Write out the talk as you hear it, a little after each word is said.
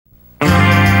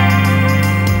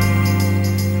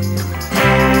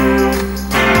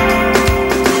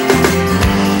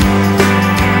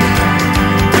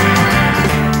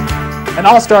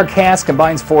all-star cast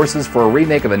combines forces for a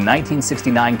remake of a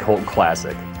 1969 cult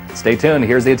classic. Stay tuned,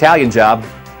 here's The Italian Job.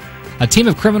 A team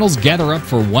of criminals gather up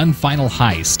for one final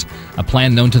heist, a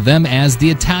plan known to them as the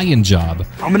Italian Job.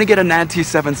 I'm gonna get a NANT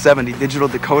 770 digital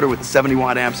decoder with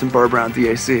 70-watt amps and Burr Brown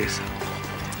DACs.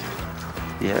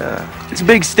 Yeah, it's a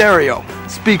big stereo.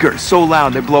 Speakers so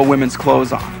loud they blow women's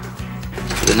clothes off.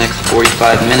 For the next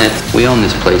 45 minutes, we own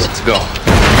this place. Let's go.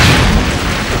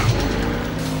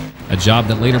 A job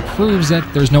that later proves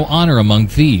that there's no honor among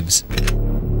thieves.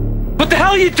 What the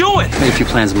hell are you doing? I made a few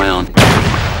plans of my own.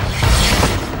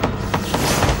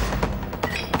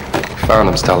 Found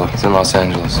him, Stella. He's in Los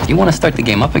Angeles. You want to start the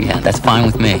game up again? That's fine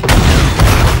with me.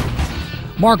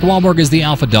 Mark Wahlberg is the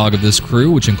alpha dog of this crew,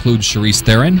 which includes Charlize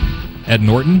Theron, Ed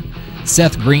Norton,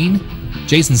 Seth Green,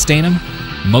 Jason Statham,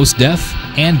 Mos Def,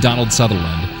 and Donald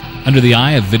Sutherland, under the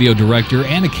eye of video director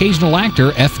and occasional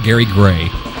actor F. Gary Gray.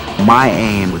 My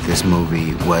aim with this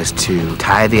movie was to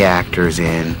tie the actors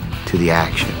in to the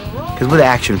action. Because with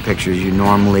action pictures, you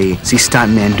normally see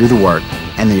stuntmen do the work,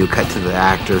 and then you cut to the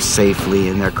actors safely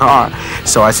in their car.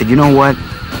 So I said, you know what?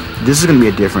 This is going to be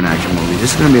a different action movie.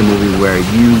 This is going to be a movie where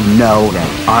you know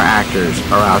that our actors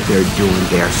are out there doing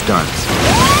their stunts.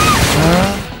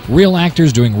 Real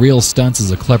actors doing real stunts is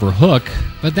a clever hook,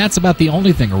 but that's about the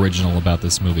only thing original about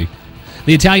this movie.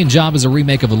 The Italian Job is a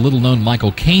remake of a little-known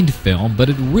Michael Caine film, but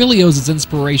it really owes its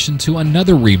inspiration to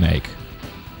another remake.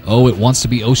 Oh, it wants to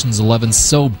be Ocean's 11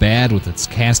 so bad with its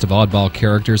cast of oddball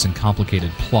characters and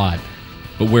complicated plot.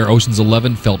 But where Ocean's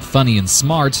 11 felt funny and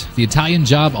smart, The Italian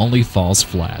Job only falls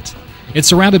flat. It's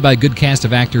surrounded by a good cast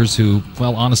of actors who,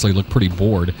 well, honestly look pretty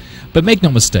bored. But make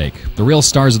no mistake, the real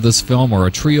stars of this film are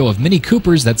a trio of Mini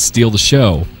Coopers that steal the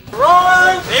show.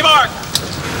 Rolling! D-Mark!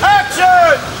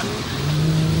 Action!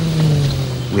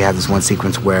 We have this one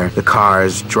sequence where the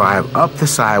cars drive up the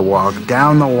sidewalk,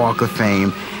 down the Walk of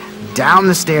Fame, down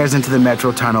the stairs into the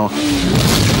metro tunnel,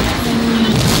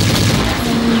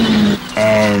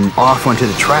 and off onto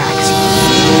the tracks.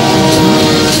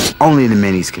 Only the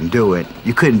Minis can do it.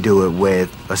 You couldn't do it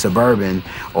with a Suburban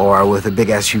or with a big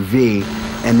SUV,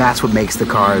 and that's what makes the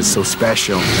cars so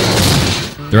special.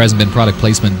 There hasn't been product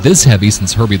placement this heavy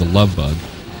since Herbie the Love Bug.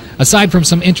 Aside from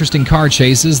some interesting car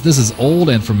chases, this is old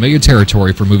and familiar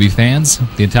territory for movie fans.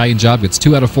 The Italian Job gets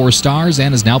 2 out of 4 stars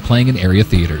and is now playing in area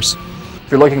theaters. If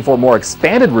you're looking for more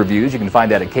expanded reviews, you can find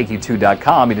that at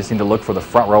KQ2.com. You just need to look for the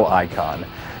front row icon.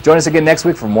 Join us again next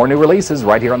week for more new releases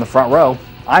right here on the front row.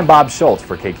 I'm Bob Shultz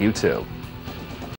for KQ2.